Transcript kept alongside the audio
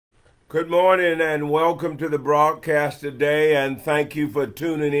Good morning and welcome to the broadcast today, and thank you for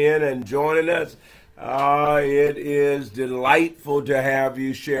tuning in and joining us. It is delightful to have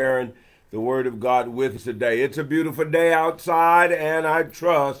you sharing the Word of God with us today. It's a beautiful day outside, and I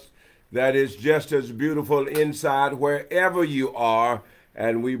trust that it's just as beautiful inside wherever you are,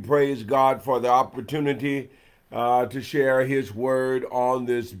 and we praise God for the opportunity to share His Word on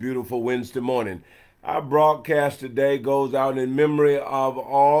this beautiful Wednesday morning. Our broadcast today goes out in memory of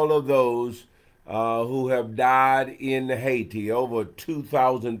all of those who have died in Haiti. Over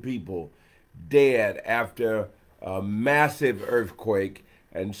 2,000 people dead after a massive earthquake.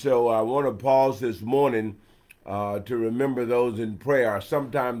 And so I want to pause this morning to remember those in prayer.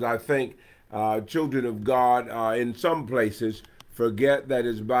 Sometimes I think children of God in some places forget that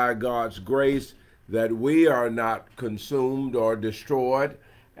it's by God's grace that we are not consumed or destroyed.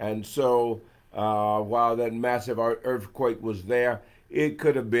 And so while that massive earthquake was there, it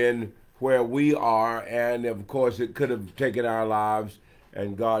could have been where we are, and of course it could have taken our lives,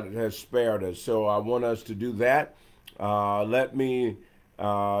 and God has spared us. So I want us to do that. Let me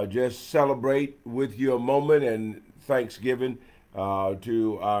just celebrate with you a moment and thanksgiving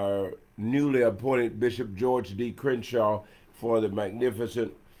to our newly appointed Bishop George D. Crenshaw for the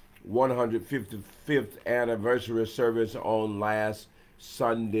magnificent 155th anniversary service on last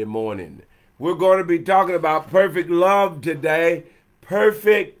Sunday morning. We're going to be talking about perfect love today.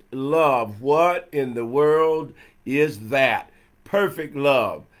 Perfect love. What in the world is that? Perfect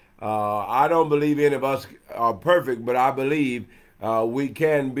love. I don't believe any of us are perfect, but I believe we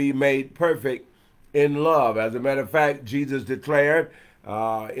can be made perfect in love. As a matter of fact, Jesus declared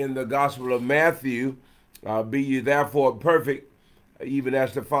in the Gospel of Matthew, be ye therefore perfect, even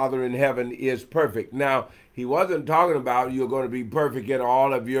as the Father in heaven is perfect. Now, he wasn't talking about you're going to be perfect in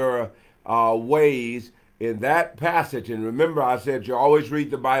all of your ways in that passage. And remember, I said you always read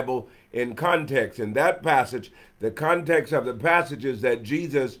the Bible in context. In that passage, the context of the passage is that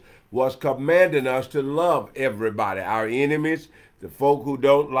Jesus was commanding us to love everybody, our enemies, the folk who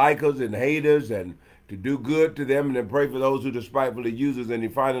don't like us and hate us, and to do good to them and then pray for those who despitefully use us. And he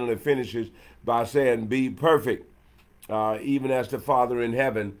finally finishes by saying, be perfect, even as the Father in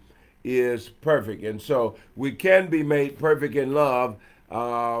heaven is perfect. And so we can be made perfect in love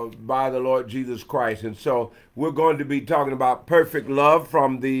by the Lord Jesus Christ. And so we're going to be talking about perfect love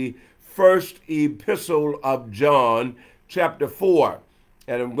from the first epistle of John, chapter 4.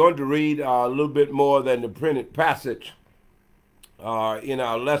 And I'm going to read a little bit more than the printed passage in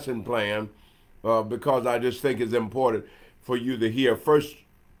our lesson plan because I just think it's important for you to hear. First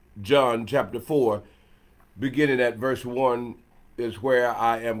John chapter 4, beginning at verse 1, is where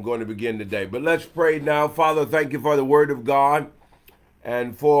I am going to begin today. But let's pray now. Father, thank you for the word of God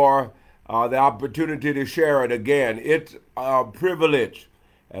and for the opportunity to share it again. It's a privilege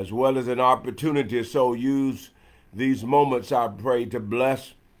as well as an opportunity. So use these moments, I pray, to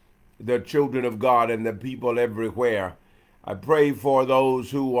bless the children of God and the people everywhere. I pray for those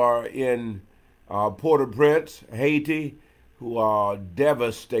who are in Port-au-Prince, Haiti, who are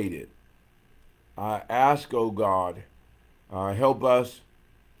devastated. I ask, oh God, help us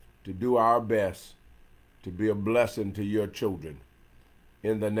to do our best to be a blessing to your children.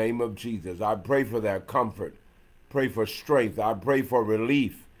 In the name of Jesus, I pray for their comfort, pray for strength. I pray for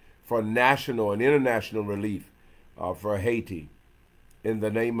relief, for national and international relief for Haiti. In the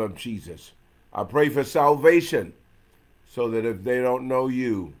name of Jesus, I pray for salvation so that if they don't know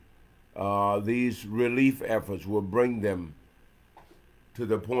you, these relief efforts will bring them to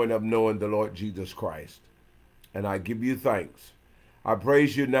the point of knowing the Lord Jesus Christ. And I give you thanks. I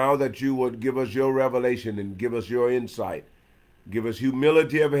praise you now that you would give us your revelation and give us your insight. Give us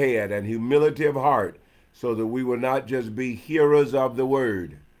humility of head and humility of heart so that we will not just be hearers of the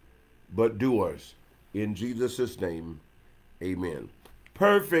word, but doers. In Jesus' name, amen.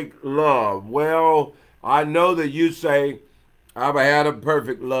 Perfect love. Well, I know that you say, I've had a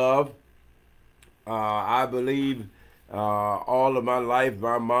perfect love. I believe all of my life,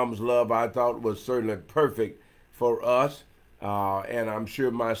 my mom's love, I thought was certainly perfect for us. And I'm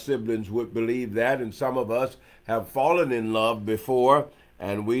sure my siblings would believe that. And some of us have fallen in love before,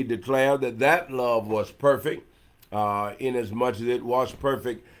 and we declare that that love was perfect, inasmuch as it was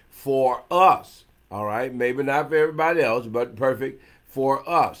perfect for us. All right, maybe not for everybody else, but perfect for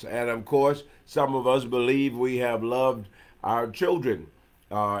us. And of course, some of us believe we have loved our children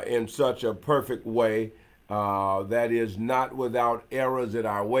in such a perfect way that is not without errors in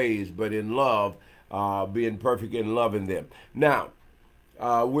our ways, but in love, being perfect in loving them. Now,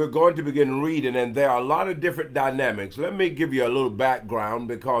 we're going to begin reading, and there are a lot of different dynamics. Let me give you a little background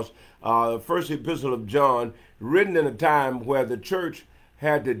because the first epistle of John, written in a time where the church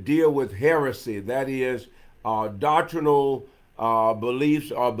had to deal with heresy, that is, doctrinal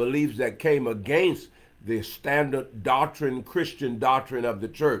beliefs or beliefs that came against the standard doctrine, Christian doctrine of the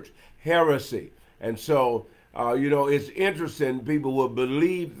church, heresy. And so, it's interesting. People will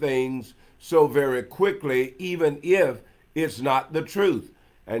believe things so very quickly, even if it's not the truth.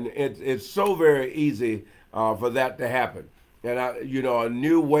 And it's so very easy for that to happen. And, a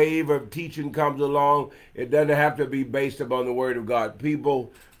new wave of teaching comes along. It doesn't have to be based upon the Word of God.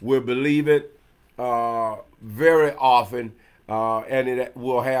 People will believe it very often, and it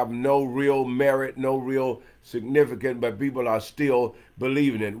will have no real merit, no real significance, but people are still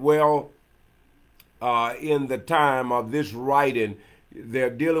believing it. Well, in the time of this writing,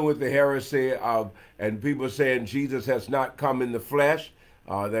 they're dealing with the heresy of, and people saying Jesus has not come in the flesh,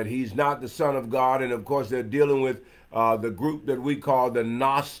 that he's not the Son of God, and of course they're dealing with the group that we call the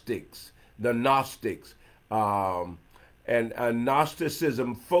Gnostics. The Gnostics. And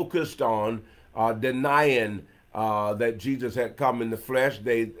Gnosticism focused on denying that Jesus had come in the flesh.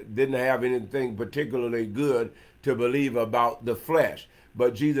 They didn't have anything particularly good to believe about the flesh.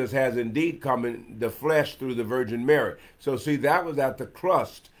 But Jesus has indeed come in the flesh through the Virgin Mary. So see, that was at the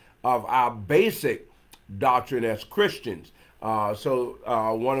crust of our basic doctrine as Christians.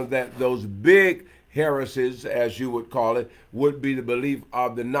 One of those big heresies, as you would call it, would be the belief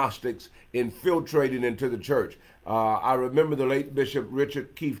of the Gnostics infiltrating into the church. I remember the late Bishop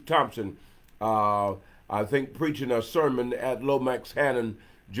Richard Keith Thompson, I think, preaching a sermon at Lomax Hannon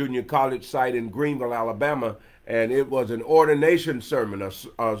Junior College site in Greenville, Alabama, and it was an ordination sermon,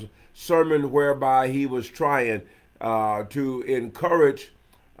 a sermon whereby he was trying to encourage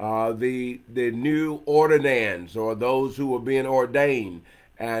the new ordinands, or those who were being ordained.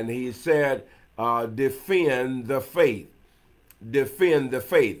 And he said, defend the faith. Defend the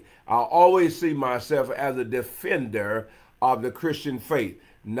faith. I always see myself as a defender of the Christian faith.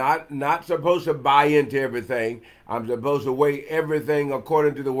 Not supposed to buy into everything. I'm supposed to weigh everything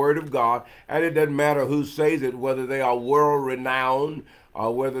according to the Word of God. And it doesn't matter who says it, whether they are world renowned,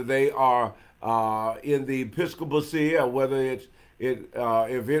 or whether they are in the episcopacy, or whether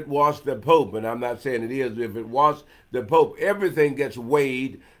if it was the Pope, and I'm not saying it is, if it was the Pope, everything gets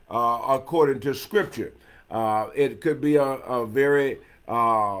weighed according to Scripture. It could be a very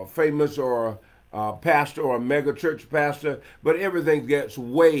famous or pastor or a mega church pastor, but everything gets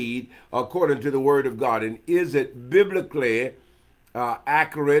weighed according to the Word of God. And is it biblically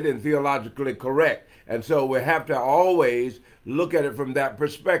accurate and theologically correct? And so we have to always look at it from that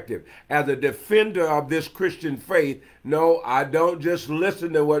perspective. As a defender of this Christian faith, no, I don't just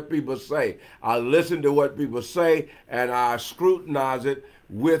listen to what people say. I listen to what people say, and I scrutinize it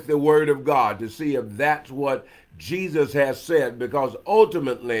with the Word of God to see if that's what Jesus has said, because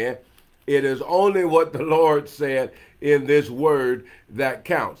ultimately it is only what the Lord said in this Word that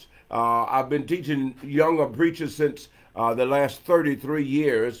counts. I've been teaching younger preachers since the last 33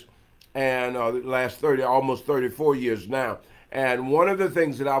 years, and the last 30, almost 34 years now. And one of the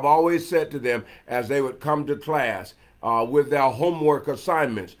things that I've always said to them as they would come to class with their homework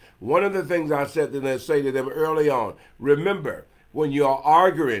assignments, one of the things I said to them, say to them early on, remember, when you're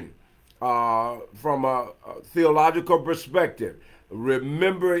arguing from a theological perspective,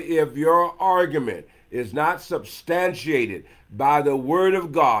 remember, if your argument is not substantiated by the Word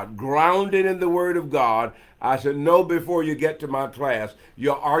of God, grounded in the Word of God, I said, know before you get to my class,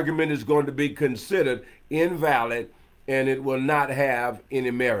 your argument is going to be considered invalid, and it will not have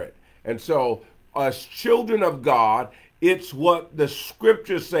any merit. And so, as children of God, it's what the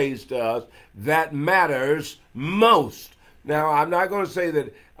Scripture says to us that matters most. Now, I'm not going to say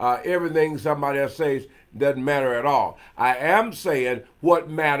that everything somebody else says doesn't matter at all. I am saying what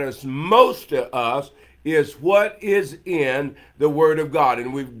matters most to us is what is in the Word of God.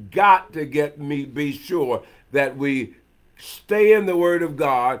 And we've got to be sure that we stay in the Word of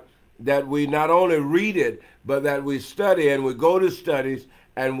God, that we not only read it, but that we study, and we go to studies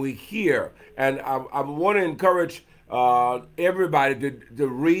and we hear. And I want to encourage everybody to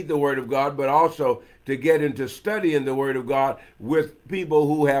read the Word of God, but also to get into studying the Word of God with people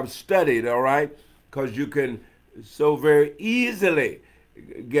who have studied, all right? Because you can so very easily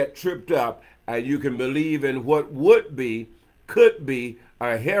get tripped up, and you can believe in what could be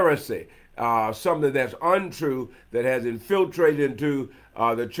a heresy, something that's untrue, that has infiltrated into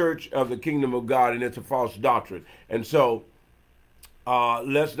the church of the kingdom of God, and it's a false doctrine. And so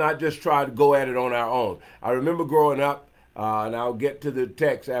let's not just try to go at it on our own. I remember growing up, and I'll get to the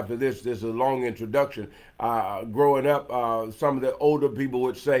text after this. This is a long introduction. Growing up, some of the older people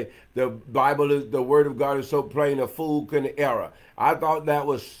would say the Bible is, the Word of God is so plain a fool can err. I thought that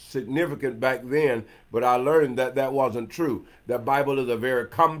was significant back then, but I learned that that wasn't true. The Bible is a very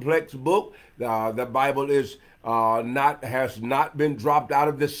complex book. The Bible is has not been dropped out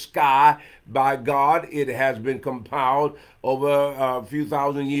of the sky by God. It has been compiled over a few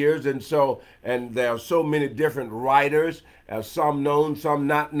thousand years, and there are so many different writers, some known, some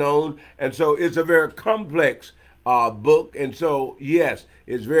not known, and so it's a very complex book. And so yes,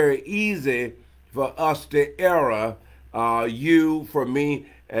 it's very easy for us to err, you, for me,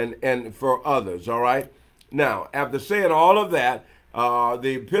 and for others. All right. Now, after saying all of that,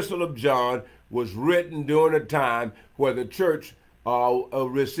 the Epistle of John was written during a time where the church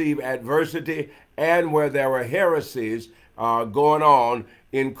received adversity and where there were heresies going on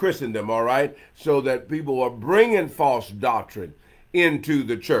in Christendom, all right? So that people were bringing false doctrine into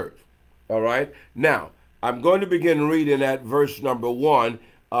the church, all right? Now, I'm going to begin reading at verse number 1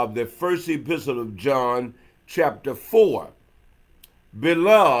 of the first epistle of John, chapter 4.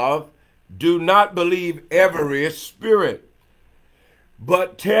 Beloved, do not believe every spirit,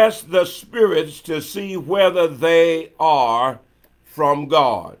 but test the spirits to see whether they are from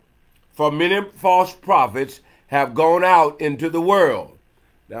God. For many false prophets have gone out into the world.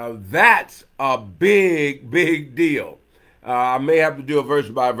 Now that's a big, big deal. I may have to do a verse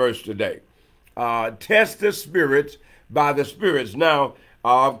by verse today. Test the spirits by the spirits. Now,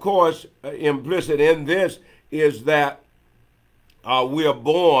 of course, implicit in this is that we are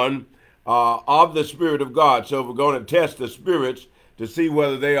born of the Spirit of God. So if we're going to test the spirits to see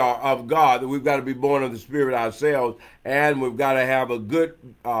whether they are of God, we've got to be born of the Spirit ourselves, and we've got to have a good,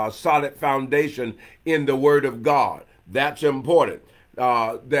 solid foundation in the Word of God. That's important.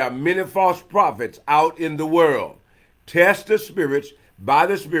 There are many false prophets out in the world. Test the spirits by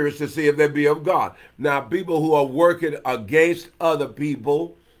the spirits to see if they be of God. Now, people who are working against other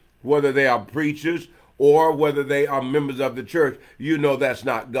people, whether they are preachers or whether they are members of the church, you know that's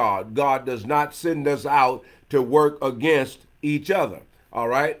not God. God does not send us out to work against each other, all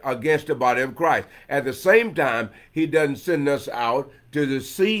right, against the body of Christ. At the same time, he doesn't send us out to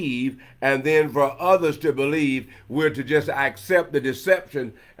deceive and then for others to believe we're to just accept the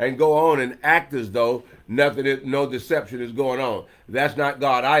deception and go on and act as though no deception is going on. That's not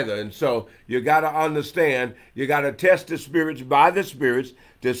God either. And so you got to understand, you got to test the spirits by the spirits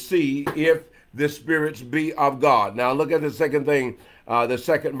to see if the spirits be of God. Now look at the second thing. The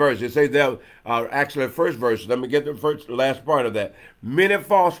second verse, it says there, actually the first verse, let me get the last part of that. Many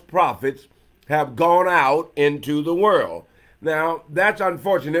false prophets have gone out into the world. Now, that's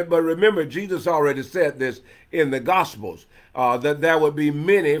unfortunate, but remember, Jesus already said this in the Gospels, that there would be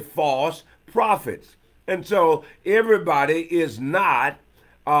many false prophets. And so everybody is not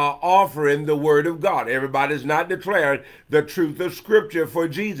offering the word of God. Everybody's not declaring the truth of Scripture for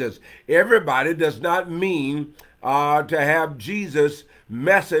Jesus. Everybody does not mean to have Jesus'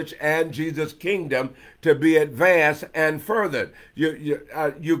 message and Jesus' kingdom to be advanced and furthered.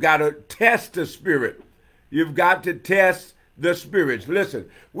 You got to test the spirit. You've got to test the spirits. Listen,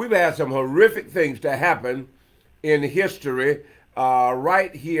 we've had some horrific things to happen in history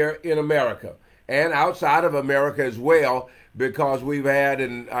right here in America and outside of America as well, because we've had,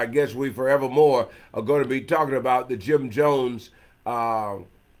 and I guess we forevermore are going to be talking about the Jim Jones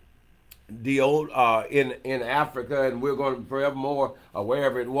deal in Africa, and we're going to forevermore,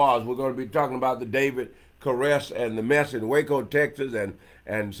 wherever it was, we're going to be talking about the David Koresh and the mess in Waco, Texas,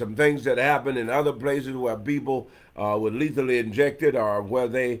 and some things that happened in other places where people were lethally injected or where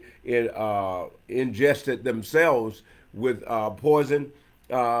they ingested themselves with poison.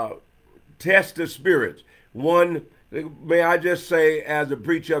 Test the spirits. One, may I just say, as a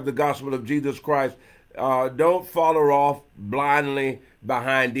preacher of the gospel of Jesus Christ, don't follow off blindly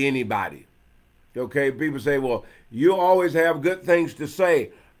behind anybody. Okay, people say, well, you always have good things to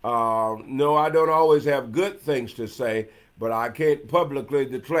say. No, I don't always have good things to say, but I can't publicly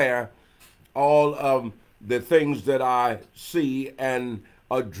declare all of the things that I see and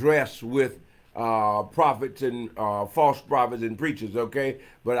address with prophets and false prophets and preachers, okay?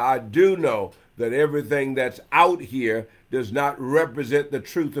 But I do know that everything that's out here does not represent the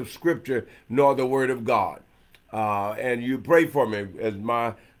truth of Scripture nor the Word of God. And you pray for me. As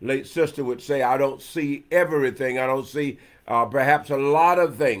my late sister would say, I don't see everything. I don't see perhaps a lot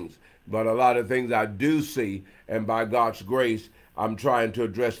of things, but a lot of things I do see. And by God's grace, I'm trying to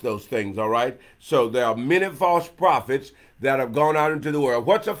address those things, all right? So there are many false prophets that have gone out into the world.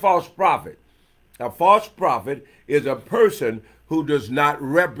 What's a false prophet? A false prophet is a person who does not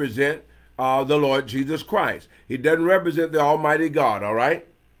represent the Lord Jesus Christ. He doesn't represent the Almighty God, all right?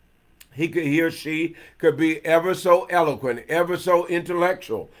 He or she could be ever so eloquent, ever so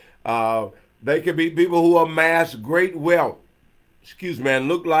intellectual, They can be people who amass great wealth, and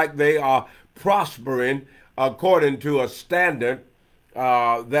look like they are prospering according to a standard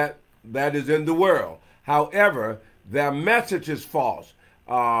that is in the world. However, their message is false.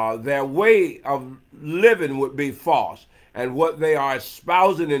 Their way of living would be false, and what they are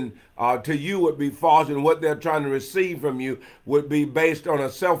espousing to you would be false, and what they're trying to receive from you would be based on a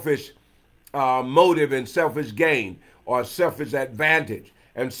selfish motive and selfish gain or selfish advantage.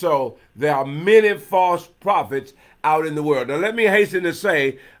 And so there are many false prophets out in the world. Now, let me hasten to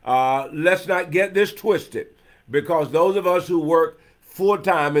say, let's not get this twisted, because those of us who work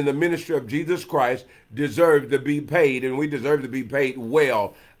full-time in the ministry of Jesus Christ deserve to be paid, and we deserve to be paid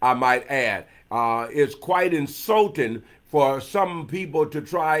well, I might add. It's quite insulting for some people to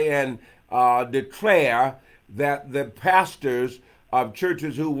try and declare that the pastors of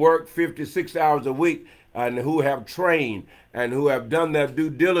churches who work 56 hours a week and who have trained and who have done their due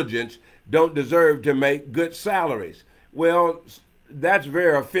diligence don't deserve to make good salaries. Well, that's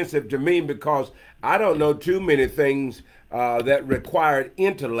very offensive to me, because I don't know too many things that required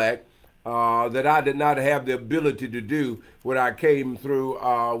intellect that I did not have the ability to do when I came through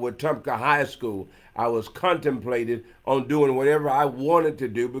with Tumpka High School. I was contemplated on doing whatever I wanted to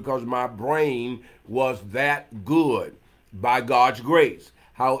do because my brain was that good by God's grace.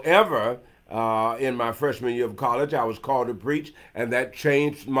 However, in my freshman year of college, I was called to preach, and that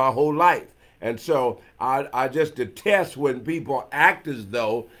changed my whole life. And so I just detest when people act as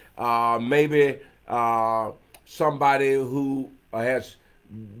though maybe somebody who has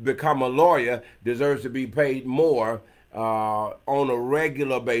become a lawyer deserves to be paid more on a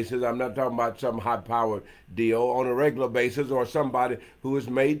regular basis. I'm not talking about some high-powered deal. On a regular basis, or somebody who is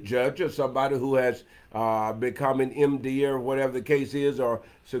made judge, or somebody who has become an MD or whatever the case is, or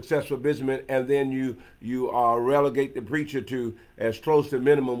successful businessman, and then you relegate the preacher to as close to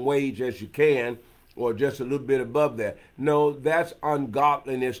minimum wage as you can, or just a little bit above that. No, that's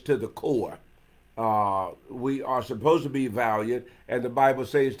ungodliness to the core. We are supposed to be valued, and the Bible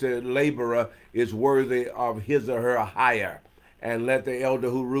says the laborer is worthy of his or her hire, and let the elder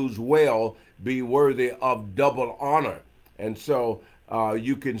who rules well be worthy of double honor. And so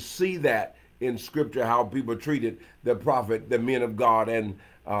you can see that in Scripture, how people treated the prophet, the men of God, and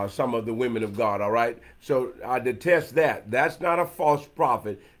some of the women of God, all right? So I detest that. That's not a false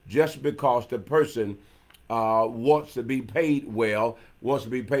prophet just because the person wants to be paid well, wants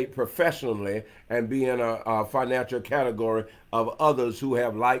to be paid professionally, and be in a financial category of others who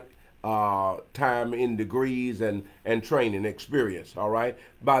have like time in degrees and training experience, all right?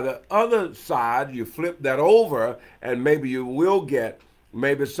 By the other side, you flip that over, and maybe you will get,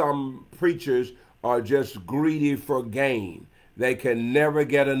 maybe some preachers are just greedy for gain. They can never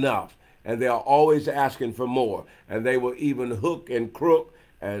get enough, and they are always asking for more, and they will even hook and crook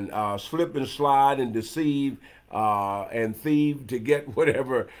and slip and slide and deceive and thieve to get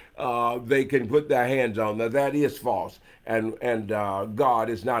whatever they can put their hands on. Now, that is false, and God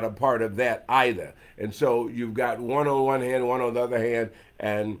is not a part of that either. And so you've got one on one hand, one on the other hand,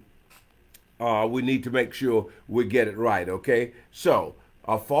 and we need to make sure we get it right, okay? So,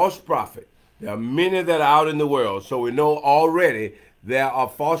 a false prophet. There are many that are out in the world, so we know already there are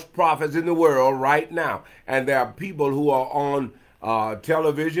false prophets in the world right now, and there are people who are on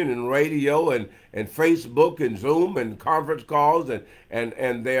television and radio and Facebook and Zoom and conference calls,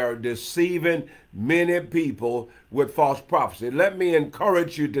 and they are deceiving many people with false prophecy. Let me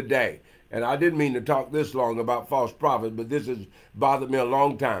encourage you today, and I didn't mean to talk this long about false prophets, but this has bothered me a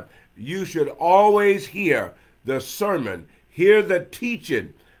long time. You should always hear the sermon, hear the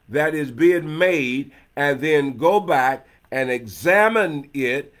teaching that is being made, and then go back and examine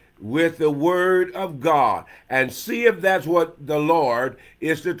it with the word of God and see if that's what the Lord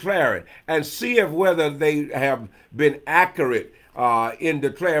is declaring, and see if whether they have been accurate in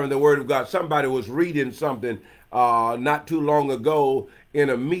declaring the word of God. Somebody was reading something not too long ago in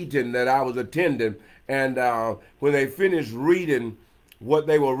a meeting that I was attending, and when they finished reading what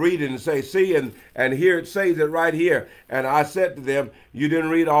they were reading, and say, see, and here it says it right here. And I said to them, you didn't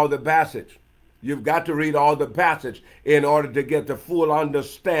read all the passage. You've got to read all the passage in order to get the full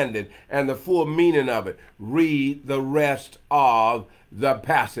understanding and the full meaning of it. Read the rest of the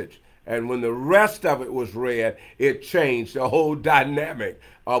passage. And when the rest of it was read, it changed the whole dynamic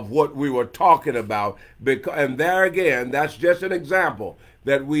of what we were talking about. And there again, that's just an example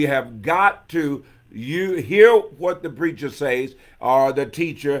that we have got to hear what the preacher says or the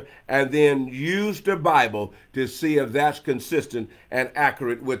teacher, and then use the Bible to see if that's consistent and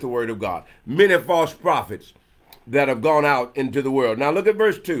accurate with the word of God. Many false prophets that have gone out into the world. Now look at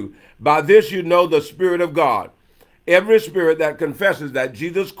verse 2. By this you know the Spirit of God. Every spirit that confesses that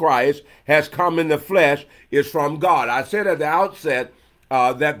Jesus Christ has come in the flesh is from God. I said at the outset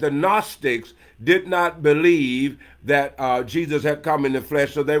that the Gnostics did not believe that Jesus had come in the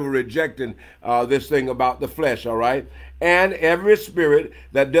flesh, so they were rejecting this thing about the flesh, all right? And every spirit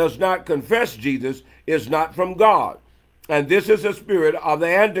that does not confess Jesus is not from God. And this is the spirit of the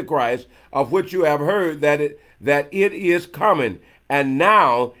Antichrist, of which you have heard that it is coming, and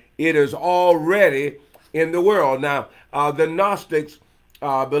now it is already in the world. Now, the Gnostics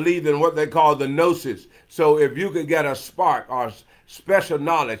believe in what they call the gnosis. So if you could get a spark or special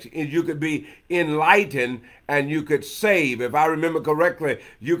knowledge, you could be enlightened and you could save. If I remember correctly,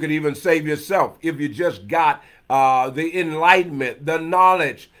 you could even save yourself if you just got the enlightenment, the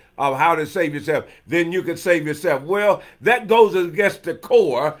knowledge of how to save yourself, then you can save yourself. Well, that goes against the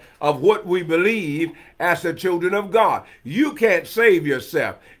core of what we believe as the children of God. You can't save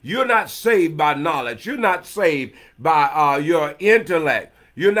yourself. You're not saved by knowledge. You're not saved by your intellect.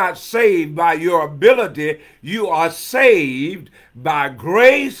 You're not saved by your ability. You are saved by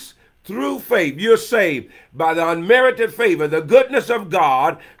grace through faith. You're saved by the unmerited favor, the goodness of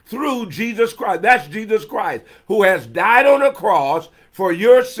God through Jesus Christ. That's Jesus Christ, who has died on a cross for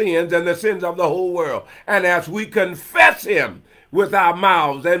your sins and the sins of the whole world. And as we confess him with our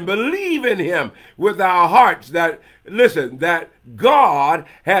mouths and believe in him with our hearts that, listen, that God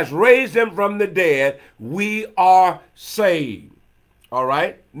has raised him from the dead, we are saved. All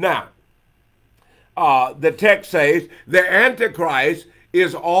right? Now, the text says the Antichrist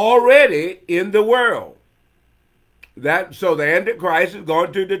is already in the world. So the Antichrist is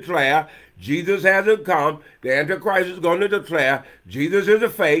going to declare Jesus hasn't come. The Antichrist is going to declare Jesus is a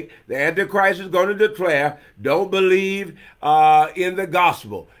fake. The Antichrist is going to declare don't believe in the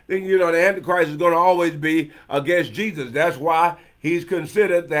gospel. Then, you know, the Antichrist is going to always be against Jesus. That's why he's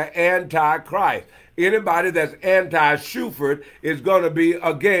considered the Antichrist. Anybody that's anti-Shuford is going to be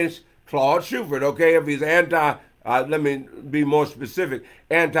against Claude Shuford, okay? If he's let me be more specific,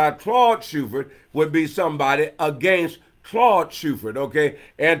 anti-Claude Shuford would be somebody against Claude Shuford, okay?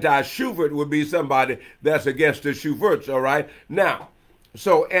 Anti-Shuford would be somebody that's against the Shufords, all right? Now,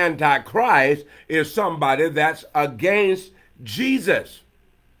 so Antichrist is somebody that's against Jesus.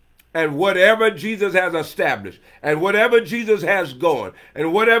 And whatever Jesus has established, and whatever Jesus has going,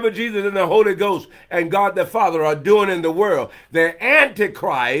 and whatever Jesus and the Holy Ghost and God the Father are doing in the world, the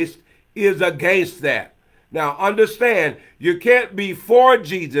Antichrist is against that. Now, understand, you can't be for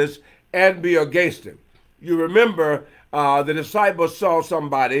Jesus and be against him. You remember the disciples saw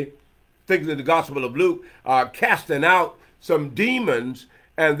somebody, thinking in the Gospel of Luke, casting out some demons,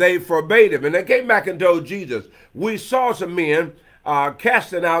 and they forbade him. And they came back and told Jesus, we saw some men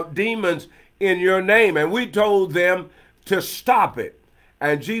casting out demons in your name, and we told them to stop it.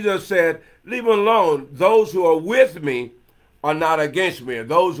 And Jesus said, leave them alone. Those who are with me are not against me.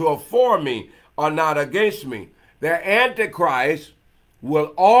 Those who are for me are not against me. The Antichrist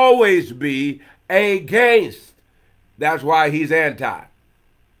will always be against. That's why he's anti.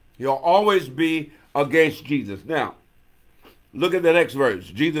 He'll always be against Jesus. Now, look at the next verse.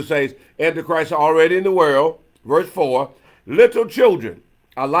 Jesus says, Antichrist already in the world. Verse 4, little children.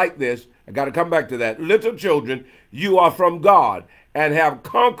 I like this. I got to come back to that. Little children, you are from God and have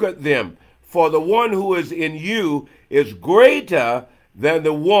conquered them. For the one who is in you is greater than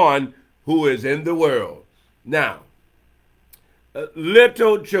the one who is in the world. Now,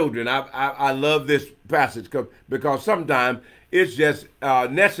 little children, I love this passage because sometimes it's just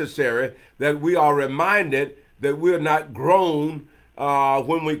necessary that we are reminded that we're not grown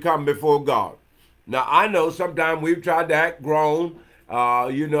when we come before God. Now, I know sometimes we've tried to act grown,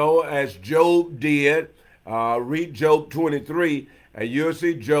 as Job did. Read Job 23, and you'll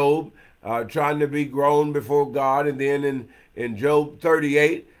see Job trying to be grown before God. And then in Job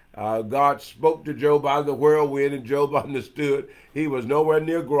 38, God spoke to Job out of the whirlwind, and Job understood he was nowhere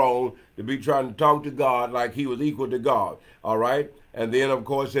near grown to be trying to talk to God like he was equal to God. All right? And then, of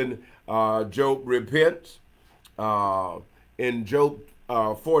course, in Job repents. In Job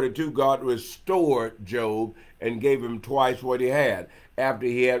 42, God restored Job and gave him twice what he had after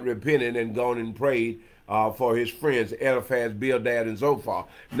he had repented and gone and prayed for his friends, Eliphaz, Bildad, and Zophar.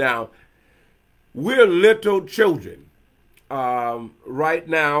 Now, we're little children. Right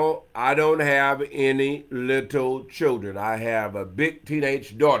now, I don't have any little children. I have a big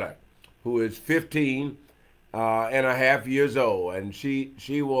teenage daughter who is 15 and a half years old, and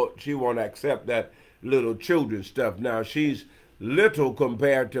she won't accept that little children stuff. Now, she's little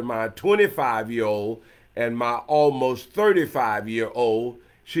compared to my 25-year-old and my almost 35-year-old.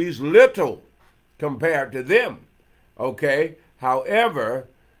 She's little compared to them, okay? However,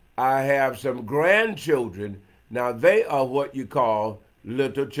 I have some grandchildren Now, they are what you call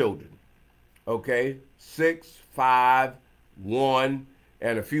little children. Okay? 6, 5, 1,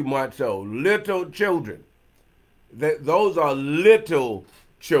 and a few months old. Little children. Those are little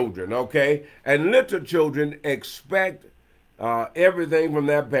children, okay? And little children expect everything from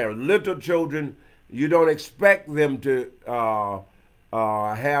their parents. Little children, you don't expect them to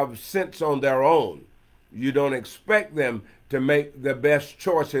have sense on their own. You don't expect them to make the best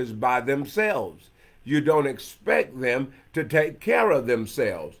choices by themselves. You don't expect them to take care of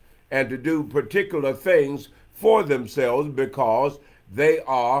themselves and to do particular things for themselves because they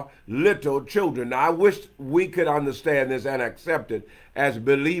are little children. Now, I wish we could understand this and accept it as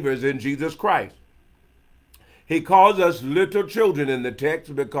believers in Jesus Christ. He calls us little children in the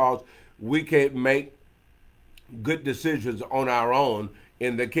text because we can't make good decisions on our own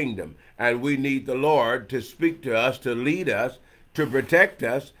in the kingdom. And we need the Lord to speak to us, to lead us, to protect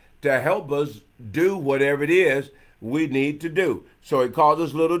us, to help us do whatever it is we need to do. So he calls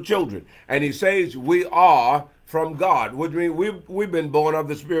us little children. And he says we are from God, which means we've been born of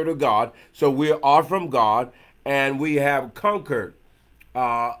the Spirit of God. So we are from God, and we have conquered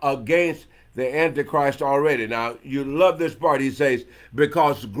against the Antichrist already. Now, you love this part. He says,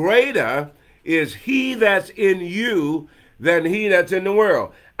 because greater is he that's in you than he that's in the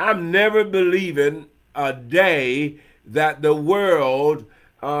world. I'm never believing a day that the world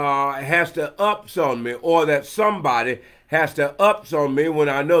has to ups on me, or that somebody has to ups on me when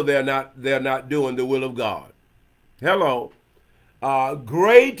I know they're not doing the will of God. Hello.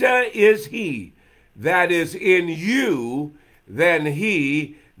 Greater is he that is in you than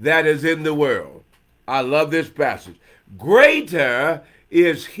he that is in the world. I love this passage. Greater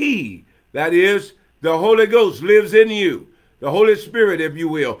is he, that is, the Holy Ghost lives in you. The Holy Spirit, if you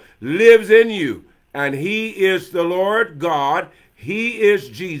will, lives in you. And he is the Lord God. He is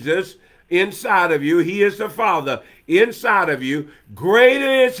Jesus inside of you. He is the Father inside of you.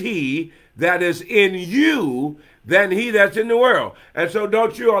 Greater is he that is in you than he that's in the world. And so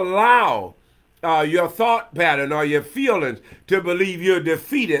don't you allow your thought pattern or your feelings to believe you're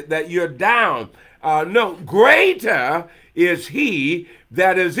defeated, that you're down. No, greater is he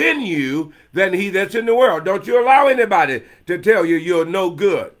that is in you than he that's in the world. Don't you allow anybody to tell you you're no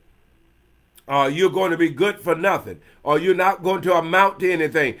good, or you're going to be good for nothing, or you're not going to amount to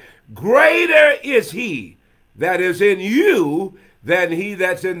anything. Greater is he that is in you than he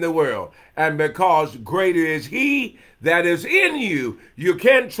that's in the world. And because greater is he that is in you, you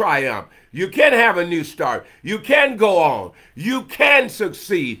can triumph. You can have a new start. You can go on. You can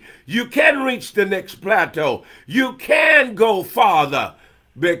succeed. You can reach the next plateau. You can go farther,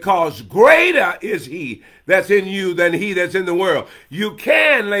 because greater is he that's in you than he that's in the world. You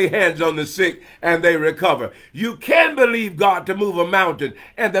can lay hands on the sick and they recover. You can believe God to move a mountain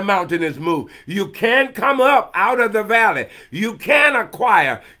and the mountain is moved. You can come up out of the valley. You can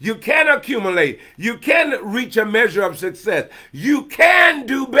acquire. You can accumulate. You can reach a measure of success. You can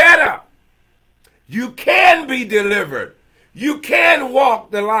do better. You can be delivered. You can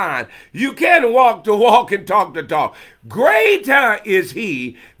walk the line. You can walk the walk and talk the talk. Greater is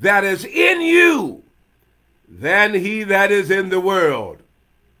he that is in you than he that is in the world.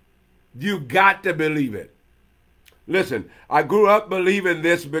 You got to believe it. Listen, I grew up believing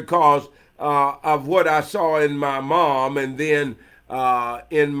this because of what I saw in my mom, and then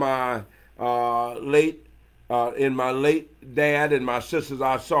in my late dad and my sisters,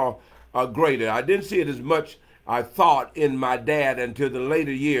 I saw greater. I didn't see it as much, I thought, in my dad until the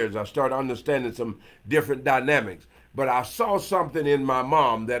later years. I started understanding some different dynamics. But I saw something in my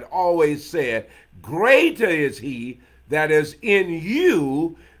mom that always said, greater is he that is in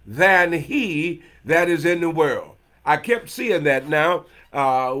you than he that is in the world. I kept seeing that now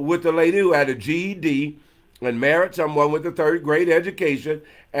with the lady who had a GED and married someone with a third grade education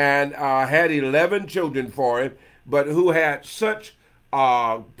and had 11 children for him, but who had such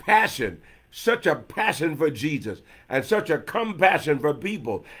passion, such a passion for Jesus, and such a compassion for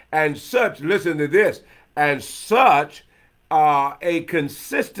people, and such, listen to this, and such a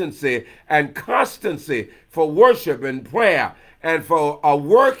consistency and constancy for worship and prayer, and for a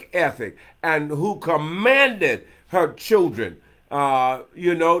work ethic, and who commanded her children,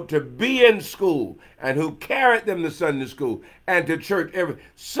 to be in school, and who carried them to Sunday school and to church.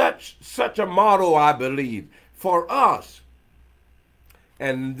 Such a model, I believe, for us.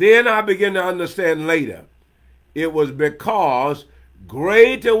 And then I began to understand later, it was because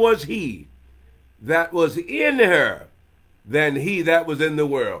greater was he that was in her than he that was in the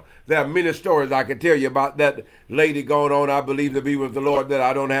world. There are many stories I could tell you about that lady going on, I believe, to be with the Lord, that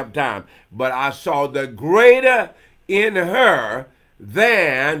I don't have time. But I saw the greater in her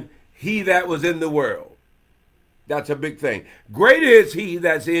than he that was in the world. That's a big thing. Greater is he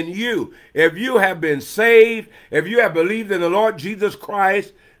that's in you. If you have been saved, if you have believed in the Lord Jesus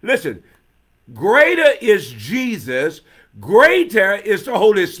Christ, listen, greater is Jesus, greater is the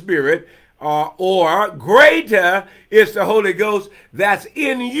Holy Spirit, or greater is the Holy Ghost that's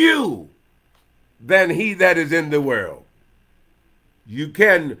in you than he that is in the world. You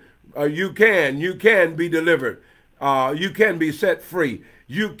can be delivered. You can be set free.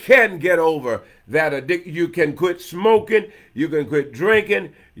 You can get over that addiction. You can quit smoking. You can quit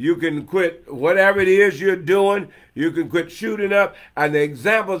drinking. You can quit whatever it is you're doing. You can quit shooting up. And the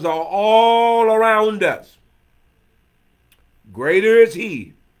examples are all around us. Greater is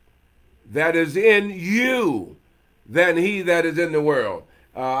he that is in you than he that is in the world.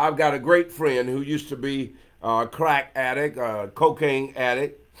 I've got a great friend who used to be a crack addict, a cocaine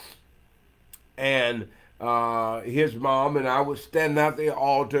addict. And his mom and I would stand at the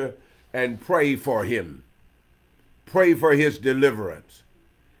altar and pray for him, pray for his deliverance.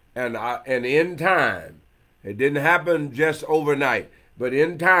 And in time, it didn't happen just overnight, but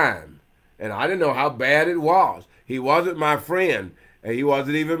in time, and I didn't know how bad it was. He wasn't my friend, and he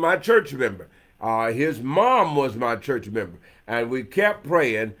wasn't even my church member. His mom was my church member, and we kept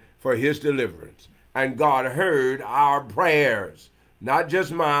praying for his deliverance. And God heard our prayers. Not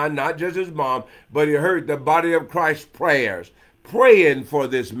just mine, not just his mom, but he heard the body of Christ's prayers, praying for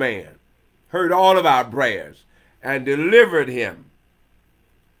this man. Heard all of our prayers and delivered him.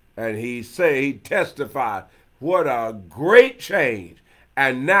 And he testified, what a great change.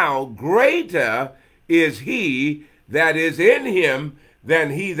 And now greater is he that is in him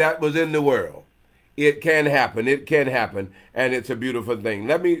than he that was in the world. It can happen. It can happen. And it's a beautiful thing.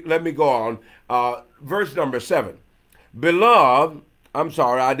 Let me go on. Verse number 7. Beloved, I'm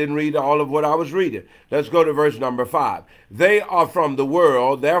sorry, I didn't read all of what I was reading. Let's go to verse number 5. They are from the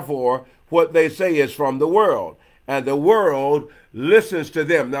world, therefore what they say is from the world, and the world listens to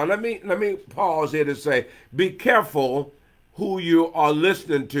them. Now let me pause here to say, be careful who you are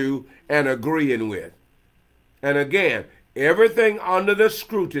listening to and agreeing with. And again, everything under the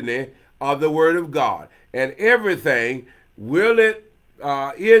scrutiny of the Word of God, and everything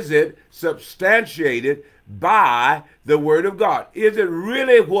is it substantiated by the Word of God? Is it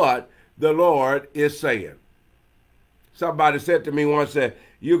really what the Lord is saying? Somebody said to me once,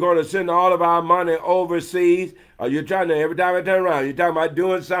 you're going to send all of our money overseas, or you're trying to, every time I turn around, you're talking about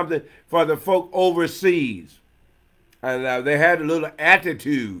doing something for the folk overseas. And they had a little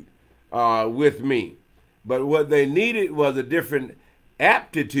attitude with me. But what they needed was a different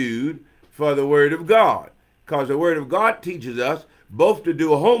aptitude for the Word of God. Because the Word of God teaches us both to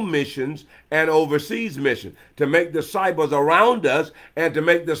do home missions and overseas missions, to make disciples around us and to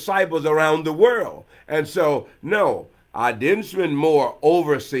make disciples around the world. And so, no, I didn't spend more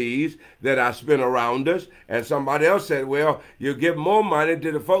overseas than I spent around us. And somebody else said, well, you give more money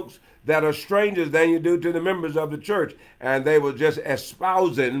to the folks that are strangers than you do to the members of the church. And they were just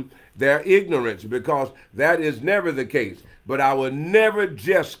espousing their ignorance, because that is never the case. But I would never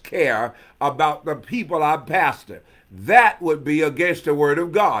just care about the people I pastor. That would be against the Word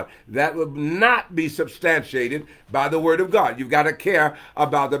of God. That would not be substantiated by the Word of God. You've got to care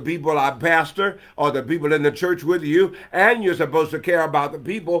about the people I pastor or the people in the church with you, and you're supposed to care about the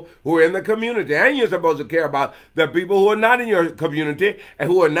people who are in the community, and you're supposed to care about the people who are not in your community and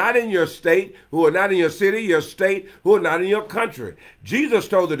who are not in your state, who are not in your city, your state, who are not in your country. Jesus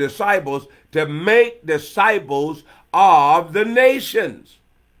told the disciples to make disciples of the nations.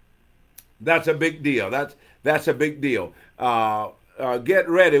 That's a big deal. That's a big deal. Get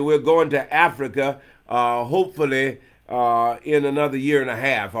ready. We're going to Africa, hopefully in another year and a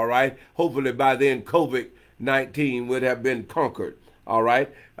half, all right? Hopefully by then COVID-19 would have been conquered, all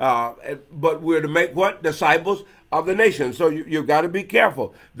right? But we're to make what? Disciples of the nation. So you've got to be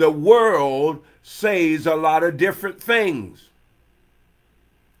careful. The world says a lot of different things.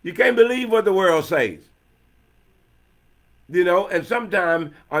 You can't believe what the world says. You know, and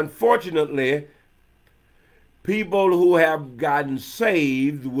sometimes, unfortunately, people who have gotten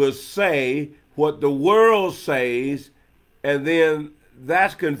saved will say what the world says, and then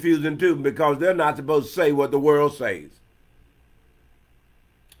that's confusing too, because they're not supposed to say what the world says.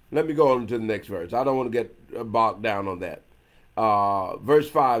 Let me go on to the next verse. I don't want to get bogged down on that. Verse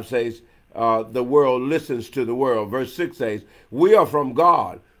 5 says, the world listens to the world. Verse 6 says, we are from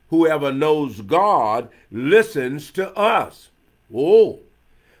God. Whoever knows God listens to us. Oh,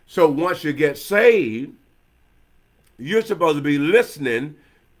 so once you get saved, you're supposed to be listening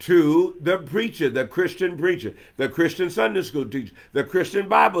to the preacher, the Christian Sunday school teacher, the Christian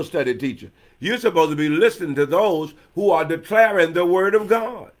Bible study teacher. You're supposed to be listening to those who are declaring the Word of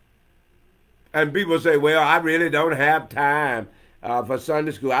God. And people say, well, I really don't have time for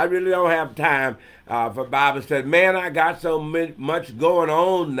Sunday school. I really don't have time for Bible study. Man, I got so much going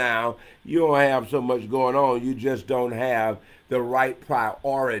on now. You don't have so much going on. You just don't have the right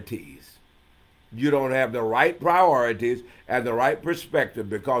priorities. You don't have the right priorities and the right perspective,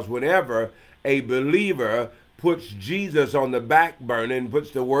 because whenever a believer puts Jesus on the back burner and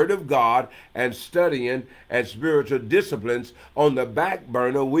puts the Word of God and studying and spiritual disciplines on the back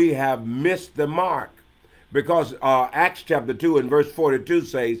burner, we have missed the mark. Because Acts chapter 2 and verse 42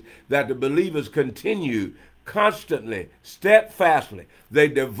 says that the believers continued constantly, steadfastly. They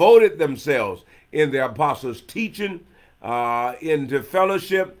devoted themselves in the apostles' teaching, into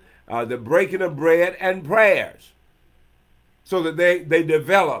fellowship, the breaking of bread, and prayers. So that they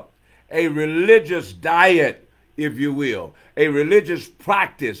developed a religious diet, if you will, a religious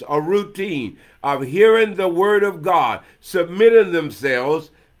practice, a routine of hearing the Word of God, submitting themselves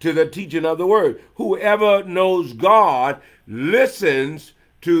to the teaching of the Word. Whoever knows God listens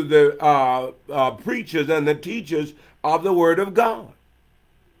to the preachers and the teachers of the Word of God.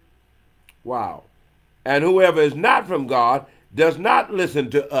 Wow. And whoever is not from God does not listen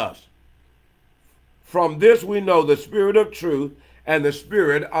to us. From this we know the spirit of truth and the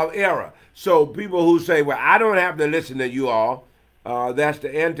spirit of error. So people who say, well, I don't have to listen to you all, that's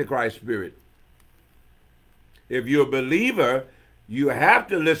the Antichrist spirit. If you're a believer, you have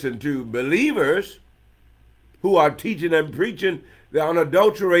to listen to believers who are teaching and preaching the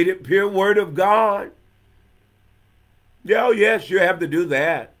unadulterated, pure Word of God. Yeah, oh, yes, you have to do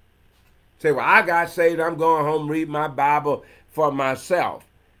that. Say, well, I got saved, I'm going home read my Bible for myself.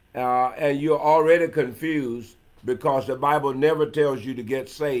 And you're already confused, because the Bible never tells you to get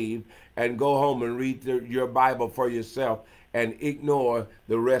saved and go home and read your Bible for yourself and ignore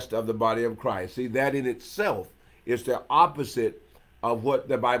the rest of the body of Christ. See, that in itself is the opposite of what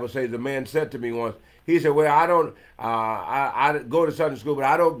the Bible says. The man said to me once, he said, well, I go to Sunday school, but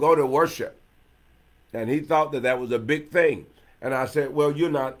I don't go to worship. And he thought that was a big thing. And I said, well, you're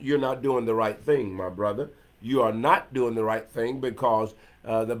not doing the right thing, my brother. You are not doing the right thing, because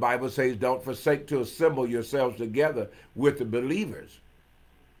the Bible says, don't forsake to assemble yourselves together with the believers.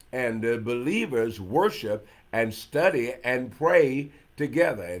 And the believers worship and study and pray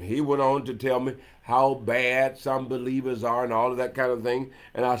together. And he went on to tell me how bad some believers are and all of that kind of thing.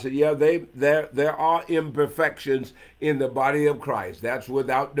 And I said, yeah, there are imperfections in the body of Christ. That's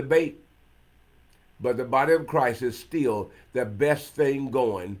without debate. But the body of Christ is still the best thing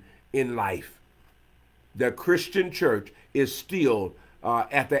going in life. The Christian church is still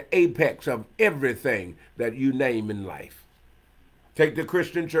at the apex of everything that you name in life. Take the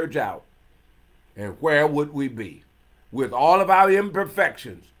Christian church out, and where would we be? With all of our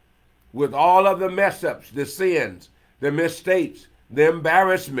imperfections, with all of the mess-ups, the sins, the mistakes, the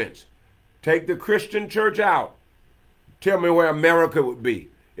embarrassments. Take the Christian church out. Tell me where America would be.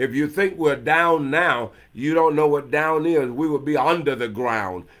 If you think we're down now, you don't know what down is. We would be under the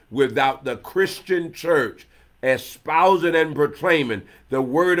ground without the Christian church espousing and proclaiming the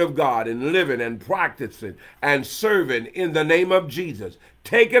Word of God and living and practicing and serving in the name of Jesus.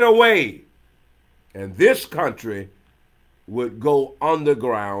 Take it away, and this country would go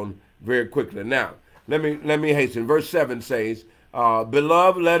underground very quickly. Now, let me hasten. Verse 7 says,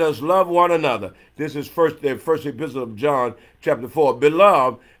 Beloved, let us love one another. This is the first epistle of John, chapter 4.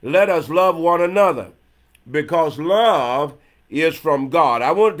 Beloved, let us love one another, because love is from God.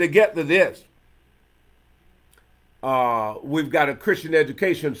 I wanted to get to this. We've got a Christian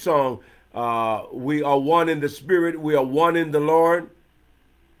education song. We are one in the Spirit. We are one in the Lord.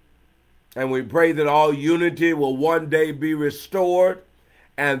 And we pray that all unity will one day be restored,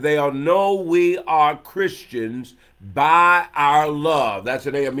 and they'll know we are Christians by our love. That's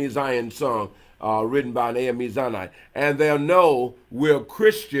an A.M.E. Zion song written by an A.M.E. Zionite. And they'll know we're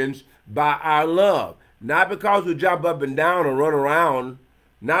Christians by our love. Not because we jump up and down and run around.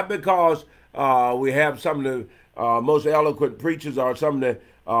 Not because we have some of the most eloquent preachers or some of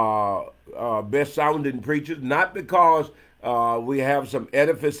the best-sounding preachers. Not because we have some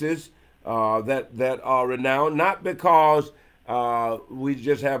edifices that are renowned. Not because we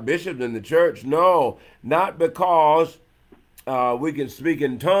just have bishops in the church. No, not because we can speak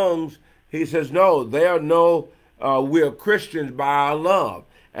in tongues. He says, no, we're Christians by our love.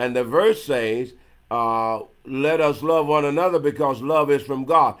 And the verse says, let us love one another, because love is from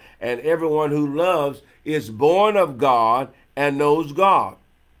God. And everyone who loves is born of God and knows God.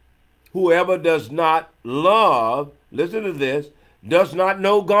 Whoever does not love, listen to this, does not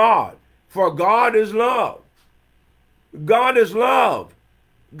know God, for God is love. God is love.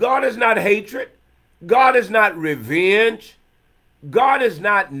 God is not hatred. God is not revenge. God is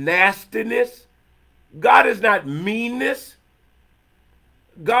not nastiness. God is not meanness.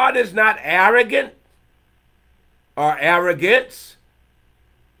 God is not arrogant or arrogance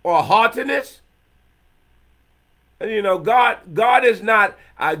or haughtiness. You know, God is not,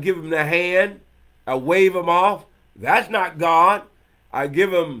 I give him the hand, I wave him off. That's not God. I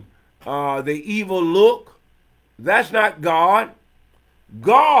give him the evil look. That's not God.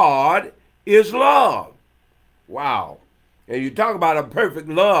 God is love. Wow. And you talk about a perfect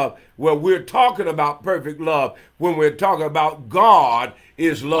love. Well, we're talking about perfect love when we're talking about God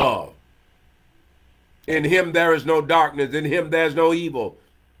is love. In him there is no darkness. In him there's no evil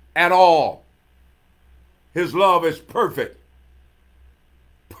at all. His love is perfect.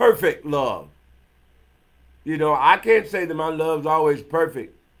 Perfect love. You know, I can't say that my love's always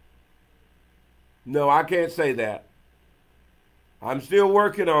perfect. No, I can't say that. I'm still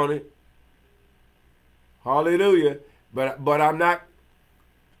working on it. Hallelujah. But I'm not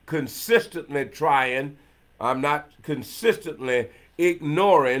consistently trying. I'm not consistently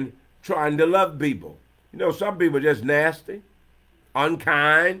ignoring trying to love people. You know, some people are just nasty,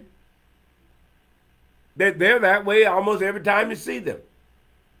 unkind. They're that way almost every time you see them.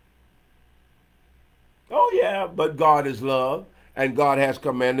 Oh, yeah, but God is love, and God has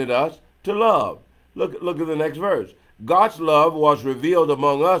commanded us to love. Look at the next verse. God's love was revealed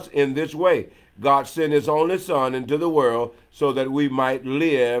among us in this way. God sent his only Son into the world so that we might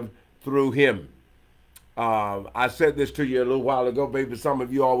live through him. I said this to you a little while ago. Maybe some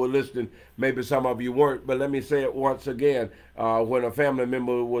of you all were listening. Maybe some of you weren't. But let me say it once again. When a family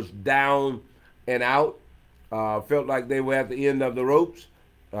member was down and out, felt like they were at the end of the ropes,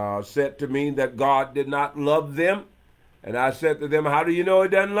 said to me that God did not love them. And I said to them, how do you know he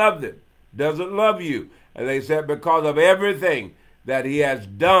doesn't love them? Doesn't love you. And they said, because of everything that he has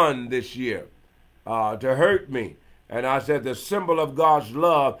done this year to hurt me. And I said, the symbol of God's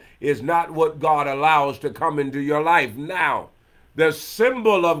love is not what God allows to come into your life now. The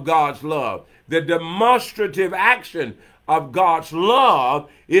symbol of God's love, the demonstrative action of God's love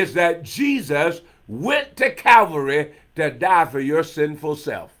is that Jesus went to Calvary to die for your sinful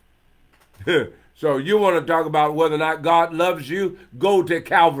self. So you want to talk about whether or not God loves you? Go to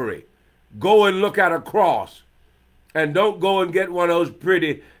Calvary. Go and look at a cross. And don't go and get one of those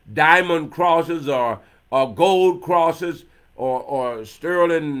pretty diamond crosses or gold crosses or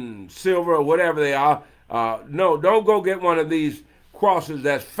sterling silver or whatever they are. No, don't go get one of these crosses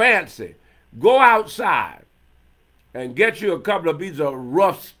that's fancy. Go outside and get you a couple of pieces of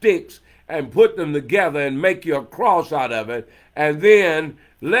rough sticks and put them together and make you a cross out of it. And then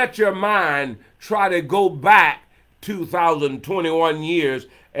let your mind try to go back 2021 years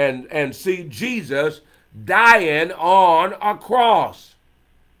and see Jesus dying on a cross.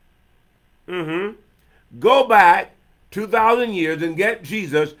 Go back 2,000 years and get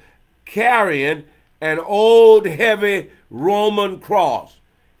Jesus carrying an old heavy Roman cross.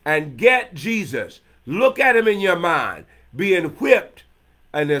 And get Jesus. Look at him in your mind, being whipped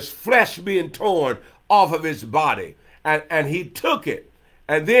and his flesh being torn off of his body. And he took it.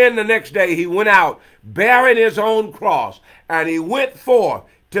 And then the next day he went out bearing his own cross. And he went forth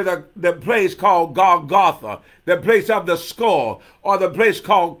to the place called Golgotha, the place of the skull, or the place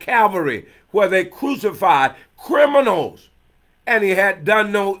called Calvary, where they crucified criminals. And he had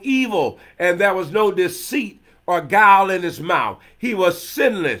done no evil, and there was no deceit or guile in his mouth. He was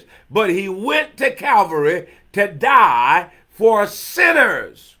sinless, but he went to Calvary to die for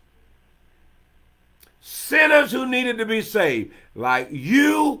sinners. Sinners who needed to be saved, like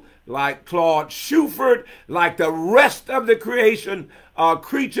you, like Claude Shuford, like the rest of the creation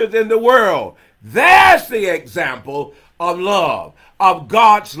creatures in the world. There's the example of love, of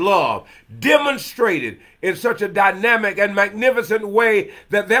God's love, demonstrated in such a dynamic and magnificent way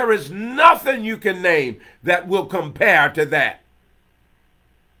that there is nothing you can name that will compare to that.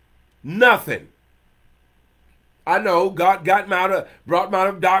 Nothing. I know God brought him out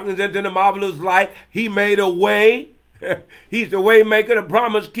of darkness into the marvelous light. He made a way. He's the way maker, the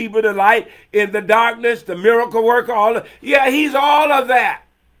promise keeper, the light in the darkness, the miracle worker. He's all of that.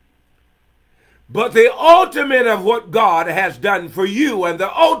 But the ultimate of what God has done for you, and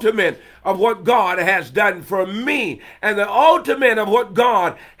the ultimate of what God has done for me, and the ultimate of what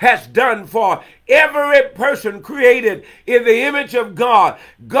God has done for every person created in the image of God,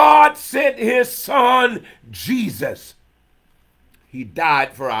 God sent his Son, Jesus. He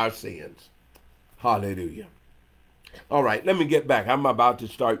died for our sins. Hallelujah. All right, let me get back. I'm about to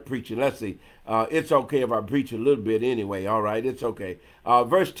start preaching. Let's see. It's okay if I preach a little bit anyway. All right, it's okay.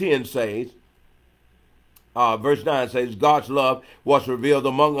 Verse 10 says, verse 9 says, God's love was revealed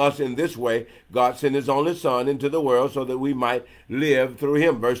among us in this way. God sent his only Son into the world so that we might live through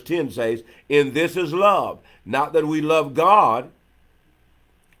him. Verse 10 says, in this is love, not that we love God.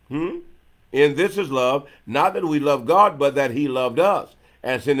 In this is love, not that we love God, but that he loved us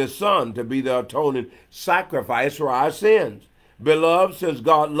and sent his Son to be the atoning sacrifice for our sins. Beloved, since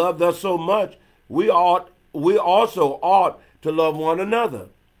God loved us so much, we also ought to love one another.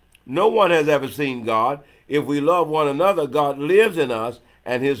 No one has ever seen God. If we love one another, God lives in us,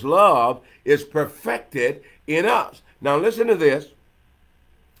 and his love is perfected in us. Now listen to this.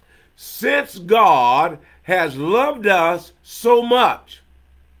 Since God has loved us so much,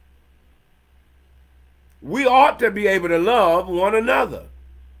 we ought to be able to love one another.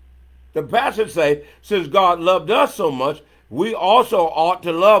 The passage says, since God loved us so much, we also ought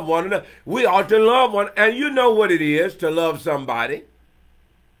to love one another. We ought to love one, and you know what it is to love somebody.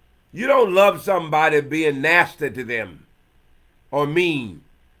 You don't love somebody being nasty to them or mean.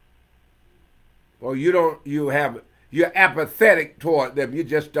 Or you're apathetic toward them. You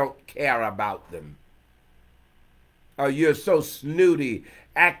just don't care about them. Or you're so snooty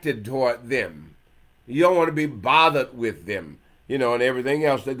acted toward them. You don't want to be bothered with them, and everything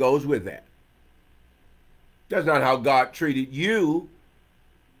else that goes with that. That's not how God treated you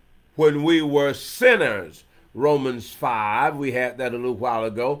when we were sinners. Romans 5, we had that a little while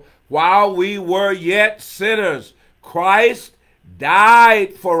ago. While we were yet sinners, Christ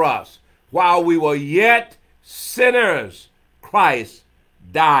died for us. While we were yet sinners, Christ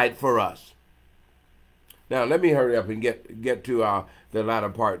died for us. Now, let me hurry up and get to the latter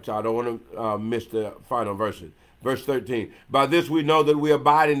parts. I don't want to miss the final verses. Verse 13, by this we know that we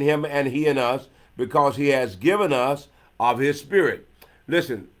abide in him and he in us, because he has given us of his Spirit.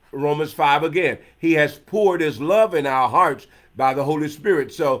 Listen, Romans 5 again. He has poured his love in our hearts by the Holy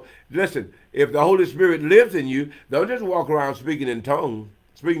Spirit. So listen, if the Holy Spirit lives in you, don't just walk around speaking in tongues.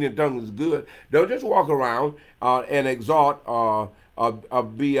 Speaking in tongues is good. Don't just walk around and exalt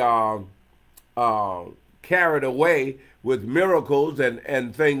be carried away with miracles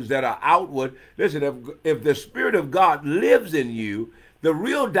and things that are outward. Listen, if the Spirit of God lives in you, the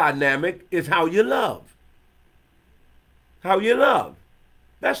real dynamic is how you love. How you love.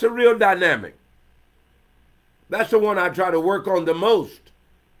 That's the real dynamic. That's the one I try to work on the most.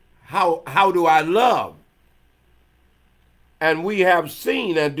 How do I love? And we have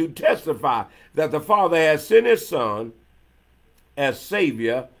seen and do testify that the Father has sent his Son as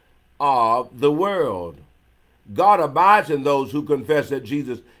Savior of the world. God abides in those who confess that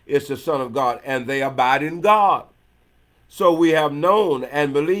Jesus is the Son of God, and they abide in God. So we have known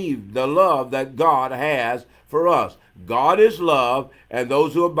and believed the love that God has for us. God is love, and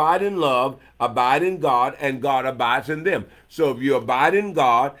those who abide in love abide in God, and God abides in them. So if you abide in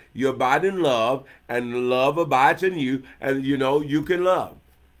God, you abide in love, and love abides in you, and you can love.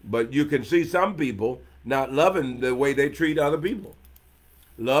 But you can see some people not loving the way they treat other people.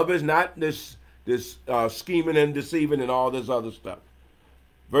 Love is not this scheming and deceiving and all this other stuff.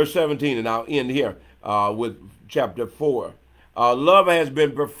 Verse 17, and I'll end here with chapter 4. Love has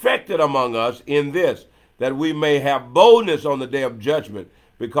been perfected among us in this, that we may have boldness on the day of judgment,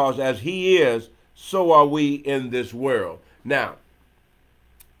 because as he is, so are we in this world. Now,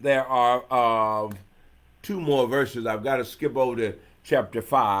 there are 2 more verses. I've got to skip over to chapter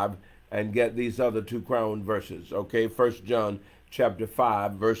 5 and get these other 2 crown verses. Okay, 1 John chapter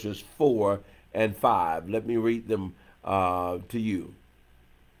 5, verses 4 and 5. Let me read them to you.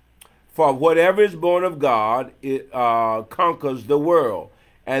 For whatever is born of God, it conquers the world.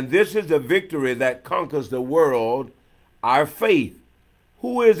 And this is the victory that conquers the world, our faith.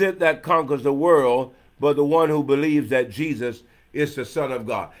 Who is it that conquers the world but the one who believes that Jesus is the Son of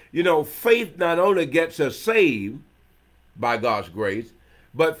God? Faith not only gets us saved by God's grace,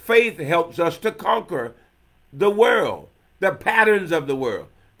 but faith helps us to conquer the world, the patterns of the world,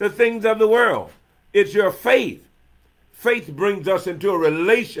 the things of the world. It's your faith. Faith brings us into a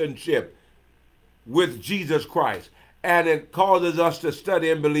relationship with Jesus Christ, and it causes us to study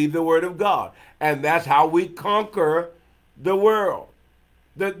and believe the Word of God. And that's how we conquer the world.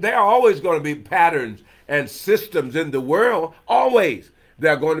 There are always going to be patterns and systems in the world, always.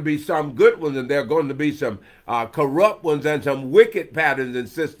 There are going to be some good ones, and there are going to be some corrupt ones and some wicked patterns and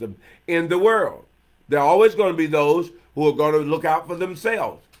systems in the world. There are always going to be those who are going to look out for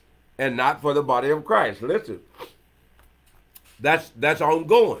themselves and not for the body of Christ. Listen, that's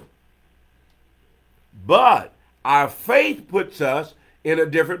ongoing. But our faith puts us in a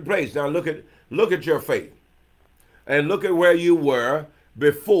different place. Now look at your faith, and look at where you were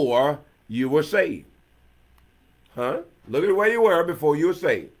before you were saved. Look at where you were before you were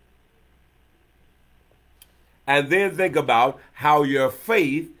saved. And then think about how your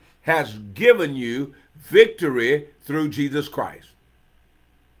faith has given you victory through Jesus Christ.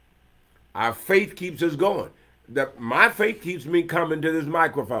 Our faith keeps us going. My faith keeps me coming to this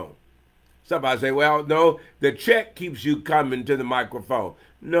microphone. Somebody say, well, no, the check keeps you coming to the microphone.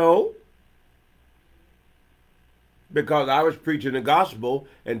 No, because I was preaching the gospel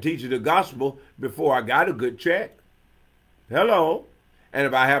and teaching the gospel before I got a good check. Hello. And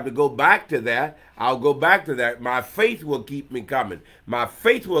if I have to go back to that, I'll go back to that. My faith will keep me coming. My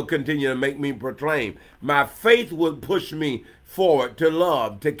faith will continue to make me proclaim. My faith will push me forward to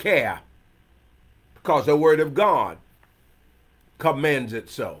love, to care, because the word of God commands it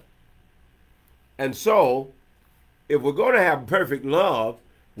so. And so, if we're going to have perfect love,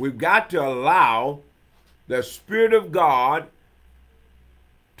 we've got to allow the Spirit of God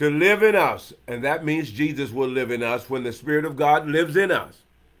to live in us. And that means Jesus will live in us when the Spirit of God lives in us.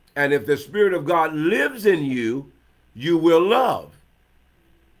 And if the Spirit of God lives in you, you will love.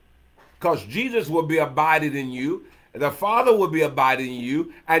 Because Jesus will be abiding in you, the Father will be abiding in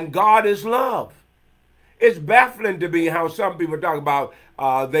you, and God is love. It's baffling to me how some people talk about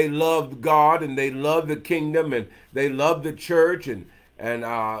they love God and they love the kingdom and they love the church and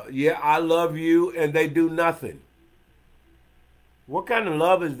yeah, I love you, and they do nothing. What kind of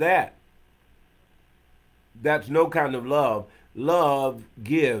love is that? That's no kind of love. Love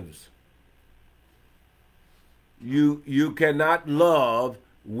gives. You cannot love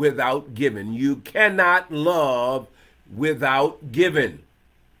without giving. You cannot love without giving.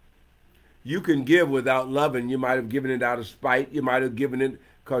 You can give without loving. You might have given it out of spite. You might have given it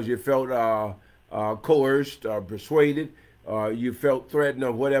because you felt coerced or persuaded. You felt threatened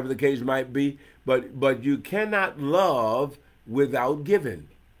or whatever the case might be. But you cannot love without giving.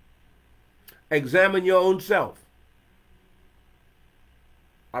 Examine your own self.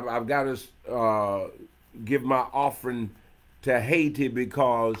 I've got to give my offering to Haiti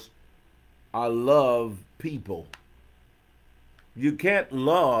because I love people. You can't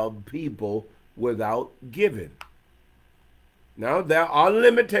love people without giving. Now, there are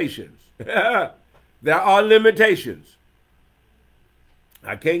limitations. There are limitations.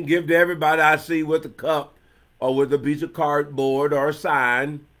 I can't give to everybody I see with a cup or with a piece of cardboard or a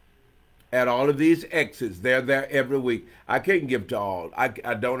sign at all of these exits. They're there every week. I can't give to all. I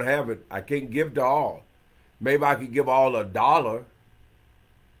don't have it. I can't give to all. Maybe I could give all $1.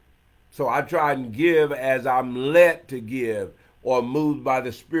 So I try and give as I'm led to give or moved by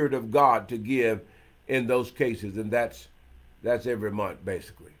the Spirit of God to give in those cases. And that's every month,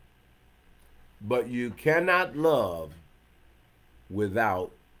 basically. But you cannot love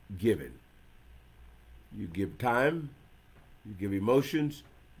without giving. You give time, you give emotions,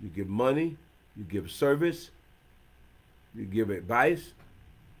 you give money, you give service, you give advice,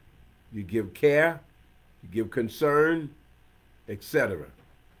 you give care, you give concern, etc.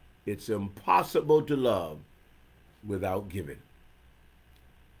 It's impossible to love without giving.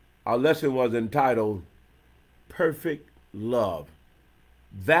 Our lesson was entitled Perfect Love.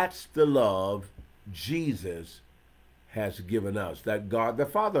 That's the love Jesus has given us, that God the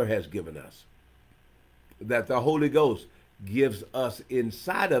Father has given us, that the Holy Ghost gives us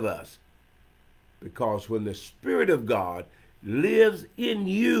inside of us. Because when the Spirit of God lives in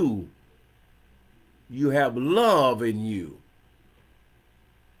you, you have love in you,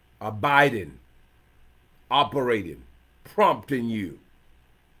 abiding, operating, prompting you,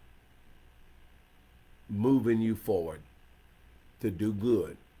 moving you forward to do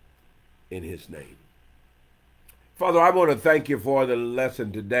good in His name. Father, I want to thank you for the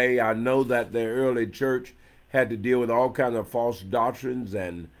lesson today. I know that the early church had to deal with all kinds of false doctrines,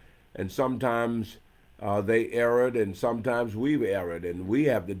 and sometimes they erred, and sometimes we've erred, and we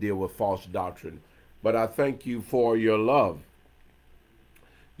have to deal with false doctrine. But I thank you for your love.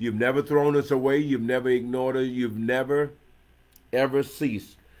 You've never thrown us away. You've never ignored us. You've never, ever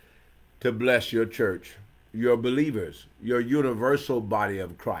ceased to bless your church, your believers, your universal body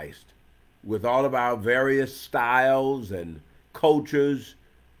of Christ, with all of our various styles and cultures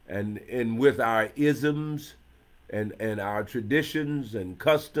and with our isms and our traditions and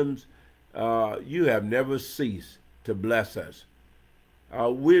customs. You have never ceased to bless us.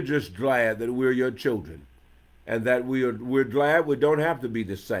 We're just glad that we're your children, and that we're glad we don't have to be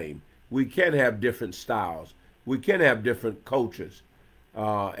the same. We can have different styles. We can have different cultures,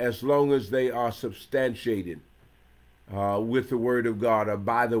 as long as they are substantiated with the Word of God or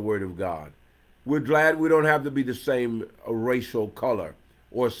by the Word of God. We're glad we don't have to be the same racial color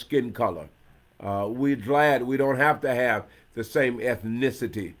or skin color. We're glad we don't have to have the same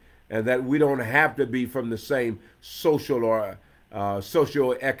ethnicity, and that we don't have to be from the same social or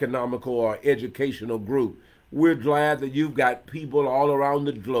socio-economical or educational group. we're glad that you've got people all around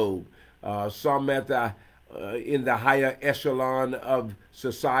the globe, some at the in the higher echelon of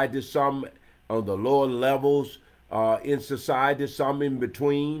society, some on the lower levels in society, some in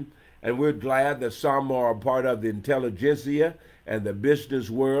between. And we're glad that some are a part of the intelligentsia and the business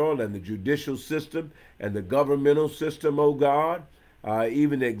world and the judicial system and the governmental system, oh God,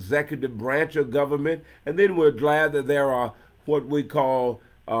 even the executive branch of government. And then we're glad that there are what we call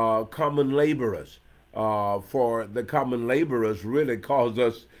common laborers. For the common laborers really cause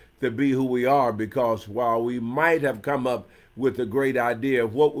us to be who we are, because while we might have come up with a great idea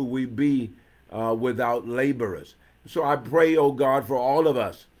of what would we be without laborers. So I pray, oh God, for all of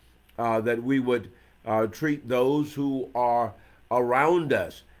us that we would treat those who are around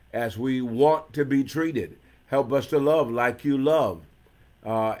us as we want to be treated. Help us to love like you love,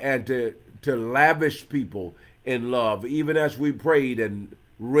 and to lavish people in love, even as we prayed and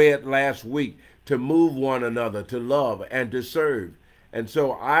read last week, to move one another, to love and to serve. And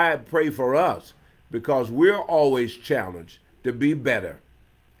so I pray for us, because we're always challenged to be better.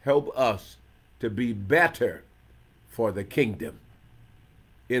 Help us to be better for the kingdom.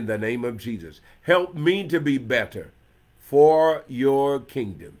 In the name of Jesus. Help me to be better for your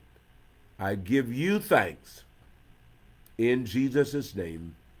kingdom. I give you thanks. In Jesus'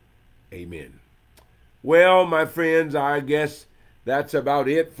 name, amen. Well, my friends, I guess that's about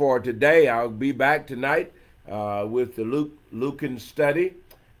it for today. I'll be back tonight with the Lucan study.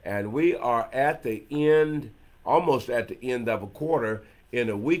 And we are at the end, almost at the end of a quarter in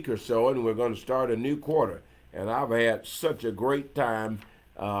a week or so, and we're going to start a new quarter. And I've had such a great time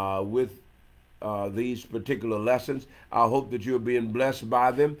with these particular lessons. I hope that you're being blessed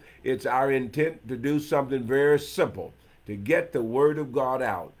by them. It's our intent to do something very simple, to get the Word of God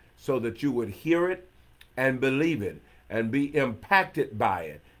out so that you would hear it and believe it and be impacted by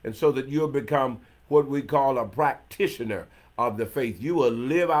it, and so that you'll become what we call a practitioner of the faith. You will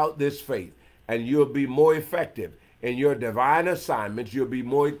live out this faith, and you'll be more effective in your divine assignments. You'll be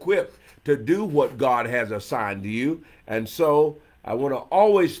more equipped to do what God has assigned to you. And so I want to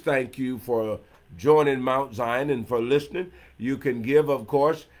always thank you for joining Mount Zion and for listening. You can give, of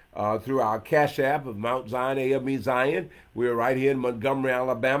course, through our Cash App of Mount Zion, AME Zion. We're right here in Montgomery,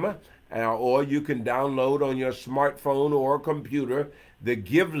 Alabama. Or you can download on your smartphone or computer the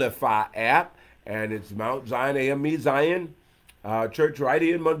Givelify app, and it's Mount Zion, AME Zion Church right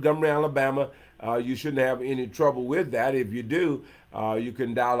here in Montgomery, Alabama. You shouldn't have any trouble with that. If you do, you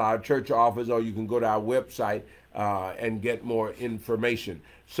can dial our church office, or you can go to our website and get more information.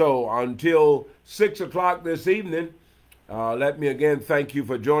 So until 6 o'clock this evening, let me again thank you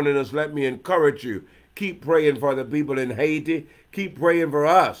for joining us. Let me encourage you. Keep praying for the people in Haiti. Keep praying for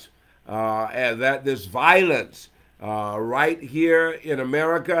us, and that this violence right here in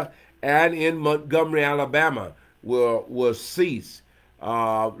America and in Montgomery, Alabama will cease.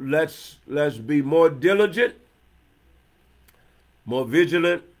 Let's be more diligent, more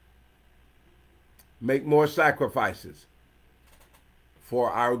vigilant, make more sacrifices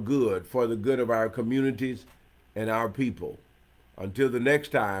for our good, for the good of our communities and our people. Until the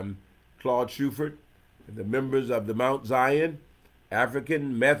next time, Claude Shuford and the members of the Mount Zion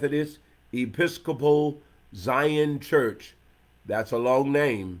African Methodist Episcopal Zion Church. That's a long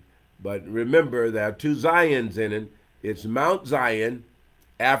name, but remember there are two Zions in it. It's Mount Zion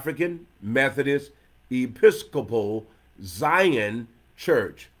African Methodist Episcopal Zion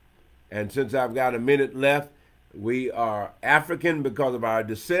Church. And since I've got a minute left, we are African because of our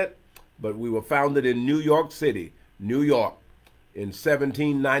descent, but we were founded in New York City, New York, in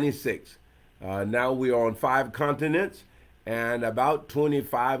 1796. Now we are on 5 continents and about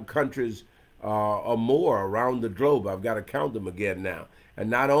 25 countries or more around the globe. I've got to count them again now. And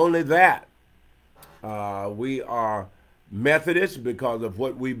not only that, we are Methodist because of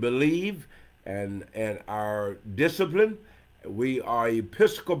what we believe and our discipline. We are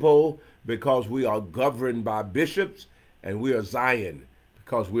Episcopal because we are governed by bishops, and we are Zion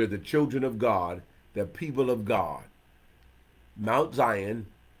because we're the children of God, the people of God. Mount Zion,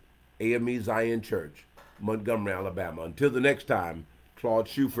 AME Zion Church, Montgomery, Alabama. Until the next time, Claude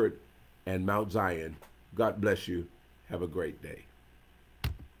Shuford and Mount Zion, God bless you. Have a great day.